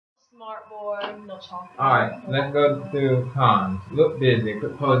smart board, no chalkboard. Alright, let's go through cons. Look busy,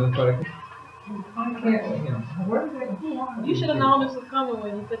 quit posing for the... You should have known this was coming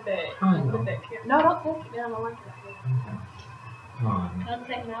when you put that camera. No, don't take it down. I like it. No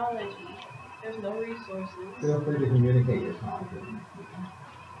technology. There's no resources. Feel free to communicate your cons.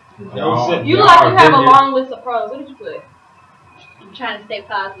 You like to have a long list of pros. What did you put? I'm trying to stay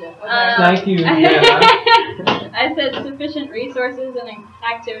positive. Okay. Thank you. I said sufficient resources and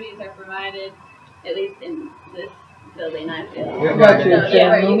activities are provided, at least in this building, I feel. You got you.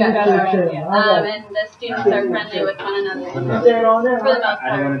 You got it. And the students are friendly with one another. For the most part.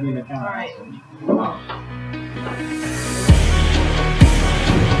 I don't want to be in the camera. Alright.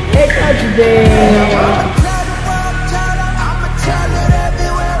 Hey, Coach Day.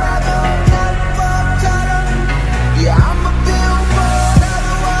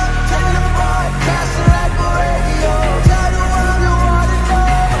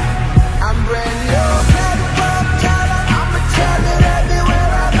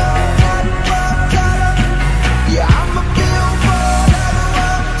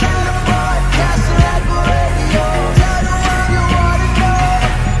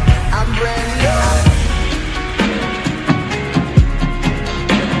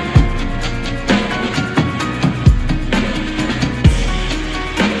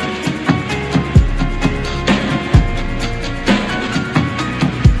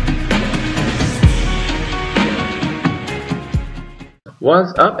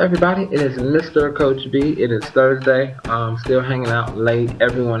 What's up, everybody? It is Mr. Coach B. It is Thursday. I'm still hanging out late.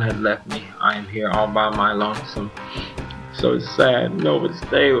 Everyone has left me. I am here all by my lonesome. So sad. Nobody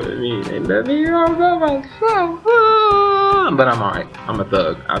stay with me. They let me here all by myself. But I'm alright. I'm a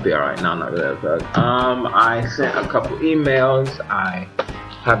thug. I'll be alright. No, I'm not really a thug. I sent a couple emails. I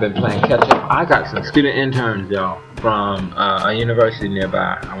have been playing catch up. I got some student interns, y'all, from a university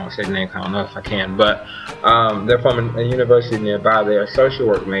nearby. I won't say the name, I don't know if I can, but they're from a university nearby. They are social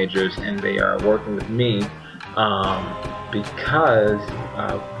work majors, and they are working with me because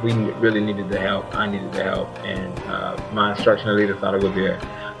we really needed the help. I needed the help, and my instructional leader thought it would be a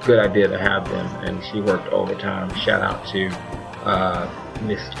good idea to have them, and she worked overtime. Shout out to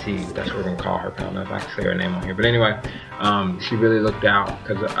Miss T, that's what we're going to call her. I don't know if I can say her name on here, but anyway, she really looked out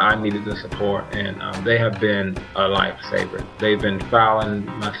because I needed the support, and they have been a lifesaver. They've been filing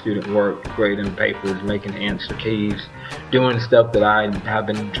my student work, grading papers, making answer keys, doing stuff that I have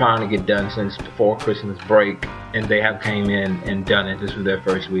been trying to get done since before Christmas break, and they have came in and done it. This was their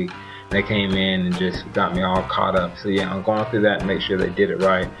first week. They came in and just got me all caught up. So yeah, I'm going through that and make sure they did it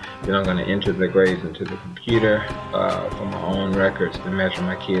right. Then I'm going to enter the grades into the computer for my own records to measure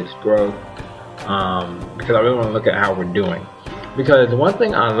my kids' growth, because I really want to look at how we're doing. Because the one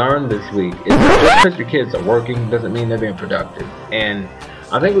thing I learned this week is that just because your kids are working doesn't mean they're being productive. And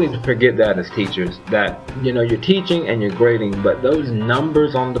I think we need to forget that as teachers, that you're teaching and you're grading, but those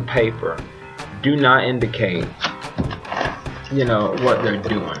numbers on the paper do not indicate what they're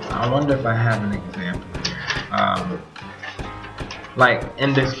doing. I wonder if I have an example here. Like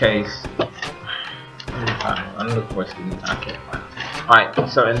in this case, I'm looking for a student. I can't find it. Alright,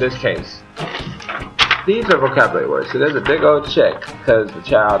 so in this case, these are vocabulary words. So there's a big old check because the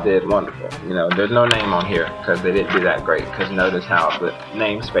child did wonderful. There's no name on here because they didn't do that great. Because notice how the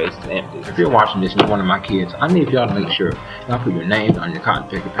namespace is empty. If you're watching this and you're one of my kids, I need y'all to make sure y'all put your names on your cotton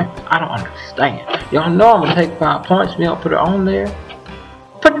picker papers. I don't understand. Y'all know I'm gonna take 5 points. You don't put it on there.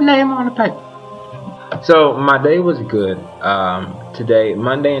 Put the name on the paper. So my day was good. Today,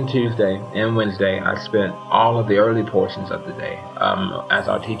 Monday and Tuesday and Wednesday, I spent all of the early portions of the day. As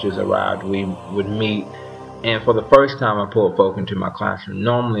our teachers arrived, we would meet, and for the first time I pulled folk into my classroom.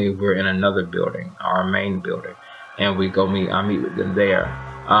 Normally we're in another building, our main building, and I meet with them there.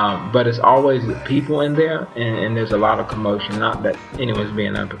 But it's always people in there, and there's a lot of commotion. Not that anyone's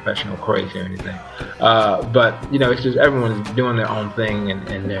being unprofessional, crazy or anything, but it's just everyone's doing their own thing,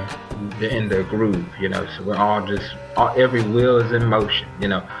 and they're in their groove, so we're all every wheel is in motion,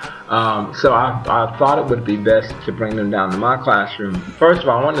 so I thought it would be best to bring them down to my classroom. First of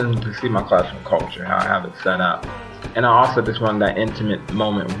all, I wanted them to see my classroom culture, how I have it set up, and I also just wanted that intimate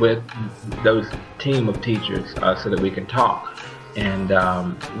moment with those team of teachers so that we can talk. And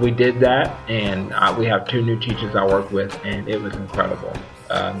we did that, and we have 2 new teachers I work with, and it was incredible.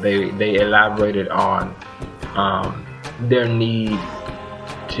 They elaborated on their need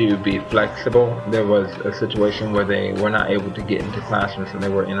to be flexible. There was a situation where they were not able to get into classrooms, and they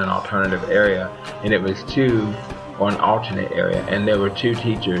were in an alternative area, and it was an alternate area, and there were 2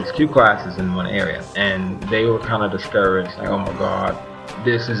 teachers, 2 classes in one area, and they were kind of discouraged, like, oh my God,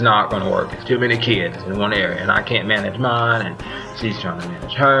 this is not going to work. It's too many kids in one area, and I can't manage mine, and she's trying to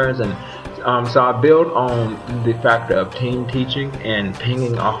manage hers. And so I build on the factor of team teaching and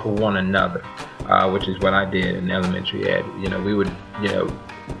pinging off of one another, which is what I did in elementary ed. You know, we would, you know,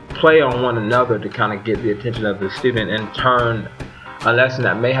 play on one another to kind of get the attention of the student and turn a lesson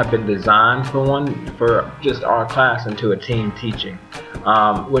that may have been designed for just our class into a team teaching,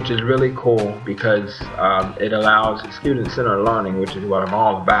 which is really cool because it allows student-centered learning, which is what I'm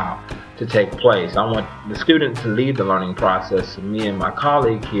all about, to take place. I want the student to lead the learning process, and me and my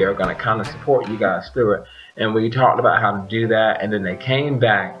colleague here are going to kind of support you guys through it. And we talked about how to do that, and then they came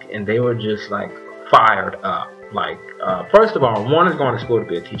back and they were just like fired up. Like, first of all, one is going to school to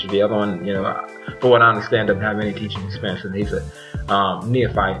be a teacher. The other one, you know, for what I understand, doesn't have any teaching experience, and he's a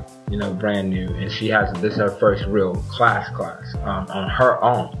neophyte, you know, brand new. And she has, this is her first real class on her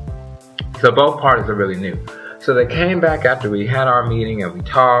own. So both parties are really new. So they came back after we had our meeting and we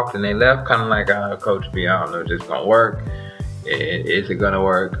talked, and they left kind of like, Coach B, I don't know if this is going to work. Is it going to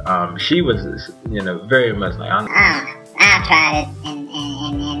work? She was, you know, very much like, I tried it, and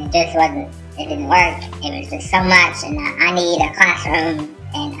it just wasn't. It didn't work. It was just so much, and I need a classroom.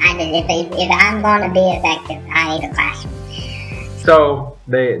 And if I'm going to be effective, I need a classroom. So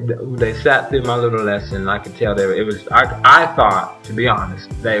they sat through my little lesson. I could tell it was. I thought, to be honest,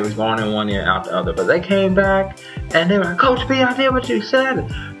 they was going in one ear out the other. But they came back and they were like, Coach B, I did what you said.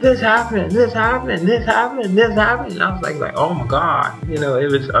 This happened. This happened. This happened. This happened. And I was like, oh my God, you know, it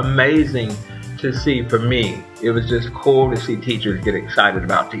was amazing to see. For me, it was just cool to see teachers get excited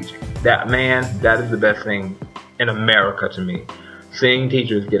about teaching. That is the best thing in America to me. Seeing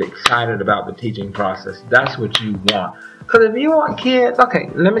teachers get excited about the teaching process. That's what you want. Because if you want kids, okay,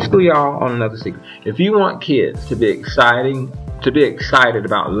 let me school y'all on another secret. If you want kids to be excited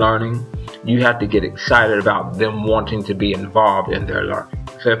about learning, you have to get excited about them wanting to be involved in their learning.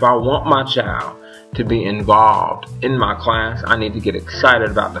 So if I want my child to be involved in my class, I need to get excited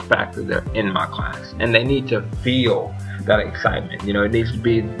about the fact that they're in my class. And they need to feel that excitement. You know, it needs to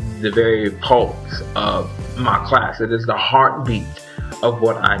be the very pulse of my class. It is the heartbeat of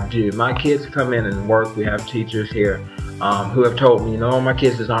what I do. My kids come in and work. We have teachers here who have told me, you know, my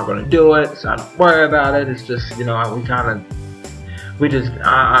kids just aren't going to do it, so I don't worry about it. It's just, you know, I kind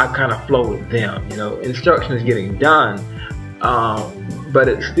of flow with them. You know, instruction is getting done, but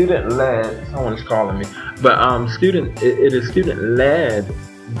it's student-led. Someone's calling me. But it is student-led,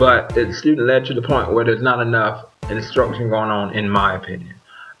 but it's student-led to the point where there's not enough instruction going on, in my opinion.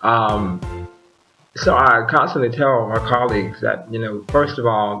 So I constantly tell my colleagues that, you know, first of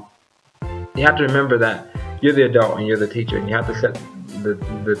all, you have to remember that you're the adult and you're the teacher, and you have to set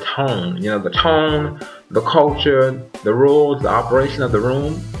the tone. You know, the tone, the culture, the rules, the operation of the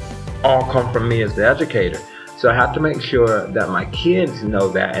room all come from me as the educator. So I have to make sure that my kids know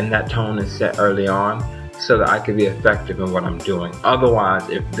that, and that tone is set early on so that I can be effective in what I'm doing. Otherwise,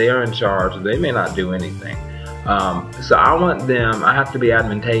 if they're in charge, they may not do anything. So I have to be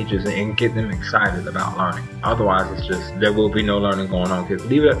advantageous and get them excited about learning. Otherwise, it's just, there will be no learning going on. Because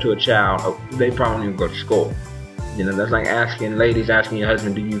leave it up to a child, they probably won't even go to school. You know, that's like ladies asking your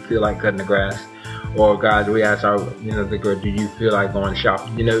husband, do you feel like cutting the grass? Or guys, we ask the girl, do you feel like going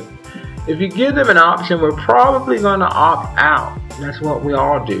shopping? You know, if you give them an option, we're probably going to opt out. That's what we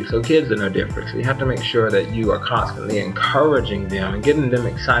all do. So kids are no different. So you have to make sure that you are constantly encouraging them and getting them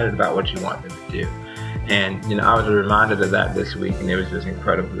excited about what you want them to do. And, you know, I was reminded of that this week, and it was just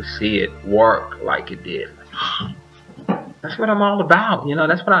incredible to see it work like it did. That's what I'm all about, you know,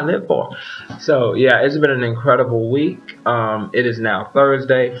 that's what I live for. So, yeah, it's been an incredible week. It is now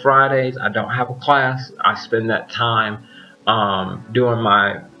Thursday. Fridays, I don't have a class. I spend that time doing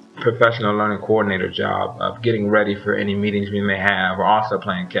my professional learning coordinator job of getting ready for any meetings we may have, or also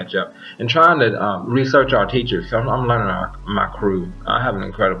playing catch up and trying to research our teachers. So I'm learning my crew. I have an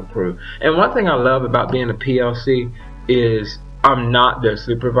incredible crew. And one thing I love about being a PLC is I'm not their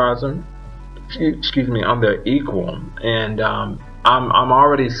supervisor. Excuse me, I'm their equal. And I'm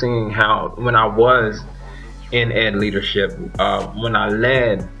already seeing how, when I was in ed leadership, when I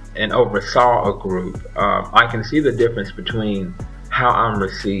led and oversaw a group, I can see the difference between how I'm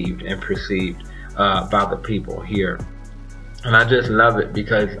received and perceived by the people here. And I just love it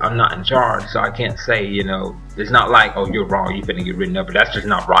because I'm not in charge, so I can't say, you know, it's not like, oh, you're wrong, you're finna get written up, but that's just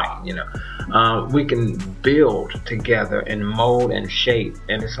not right, you know. We can build together and mold and shape,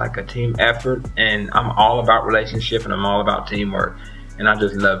 and it's like a team effort, and I'm all about relationship and I'm all about teamwork, and I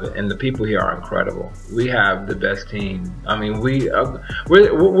just love it. And the people here are incredible. We have the best team. I mean, we're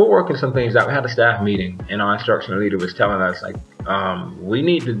working some things out. We had a staff meeting, and our instructional leader was telling us, like,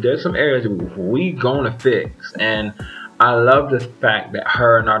 there's some areas we gonna fix, and I love the fact that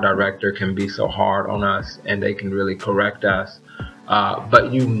her and our director can be so hard on us and they can really correct us.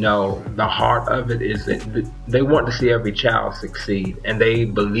 But you know, the heart of it is that they want to see every child succeed, and they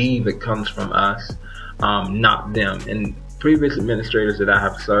believe it comes from us, not them. And previous administrators that I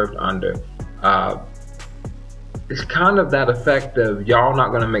have served under, it's kind of that effect of, y'all not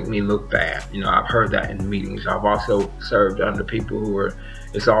going to make me look bad. You know, I've heard that in meetings. I've also served under people who are,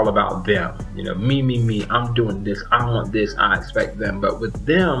 it's all about them. You know, me, I'm doing this, I want this, I expect them. But with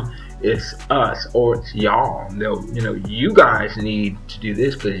them, it's us or it's y'all. They'll, you know, you guys need to do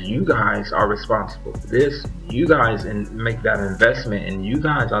this because you guys are responsible for this. You guys make that investment, and you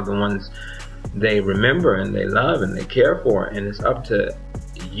guys are the ones they remember and they love and they care for. And it's up to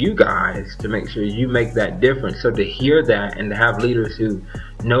you guys to make sure you make that difference. So to hear that and to have leaders who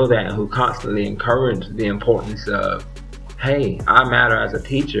know that and who constantly encourage the importance of, hey, I matter as a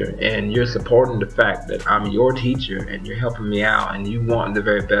teacher, and you're supporting the fact that I'm your teacher and you're helping me out and you want the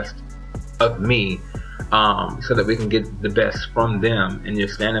very best of me, so that we can get the best from them, and you're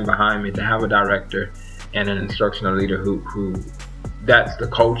standing behind me. To have a director and an instructional leader who that's the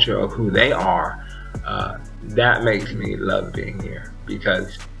culture of who they are, that makes me love being here,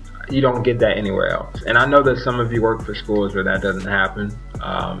 because you don't get that anywhere else. And I know that some of you work for schools where that doesn't happen,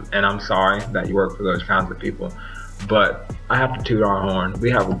 and I'm sorry that you work for those kinds of people. But I have to toot our horn.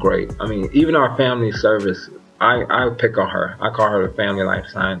 We have a great, I mean, even our family service, I pick on her. I call her the family life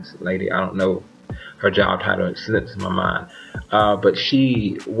science lady. I don't know her job title, it slips my mind. But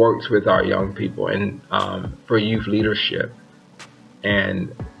she works with our young people and for youth leadership.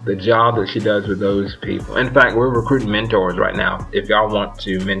 And the job that she does with those people. In fact, we're recruiting mentors right now. If y'all want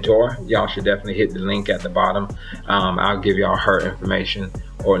to mentor, y'all should definitely hit the link at the bottom. I'll give y'all her information,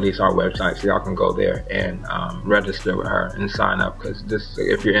 or at least our website, so y'all can go there and register with her and sign up. Because this,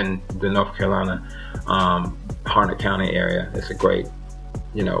 if you're in the North Carolina, Harnett County area, it's a great,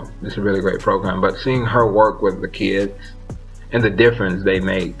 you know, it's a really great program. But seeing her work with the kids and the difference they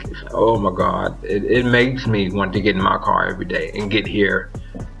make, oh my God, it makes me want to get in my car every day and get here,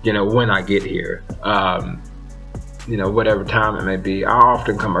 you know, when I get here, you know, whatever time it may be. I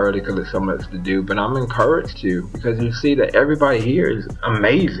often come early because there's so much to do, but I'm encouraged to, because you see that everybody here is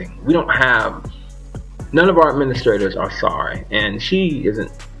amazing. We don't have, none of our administrators are sorry, and she isn't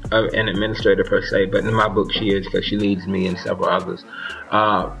an administrator per se, but in my book she is, because she leads me and several others.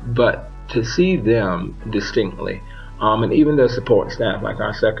 But to see them distinctly, and even the support staff, like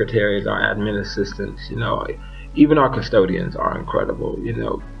our secretaries, our admin assistants, you know, even our custodians are incredible. You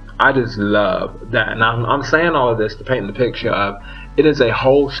know, I just love that. And I'm saying all of this to paint the picture of, it is a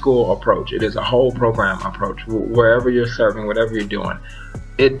whole school approach. It is a whole program approach. Wherever you're serving, whatever you're doing,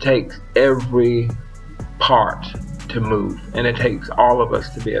 it takes every part to move, and it takes all of us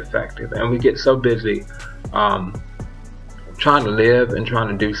to be effective. And we get so busy trying to live and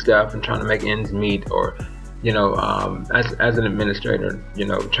trying to do stuff and trying to make ends meet, or, you know, as an administrator, you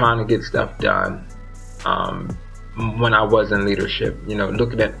know, trying to get stuff done. When I was in leadership, you know,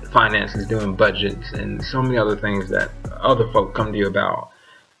 looking at finances, doing budgets, and so many other things that other folk come to you about.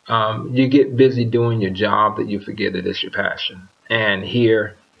 You get busy doing your job that you forget that it's your passion. And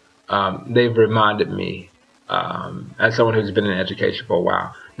here, they've reminded me, as someone who's been in education for a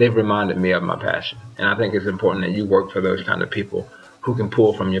while, they've reminded me of my passion. And I think it's important that you work for those kind of people who can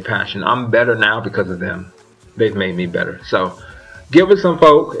pull from your passion. I'm better now because of them. They've made me better. So give us some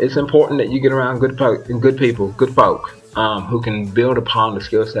folk. It's important that you get around good people, good folk, who can build upon the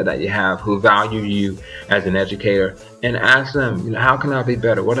skill set that you have, who value you as an educator, and ask them, you know, how can I be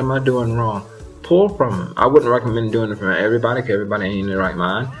better? What am I doing wrong? Pull from them. I wouldn't recommend doing it from everybody, because everybody ain't in their right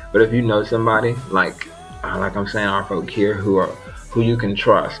mind. But if you know somebody, like I'm saying, our folk here, who you can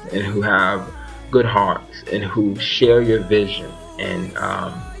trust and who have good hearts and who share your vision and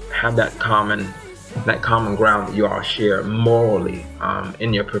have that common ground that you all share morally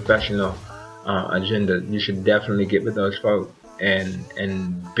in your professional agenda, you should definitely get with those folks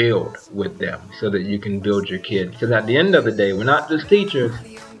and build with them so that you can build your kids. Because at the end of the day, we're not just teachers,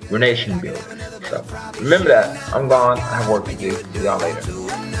 we're nation builders. So remember that. I'm gone. I have work to do. See y'all later.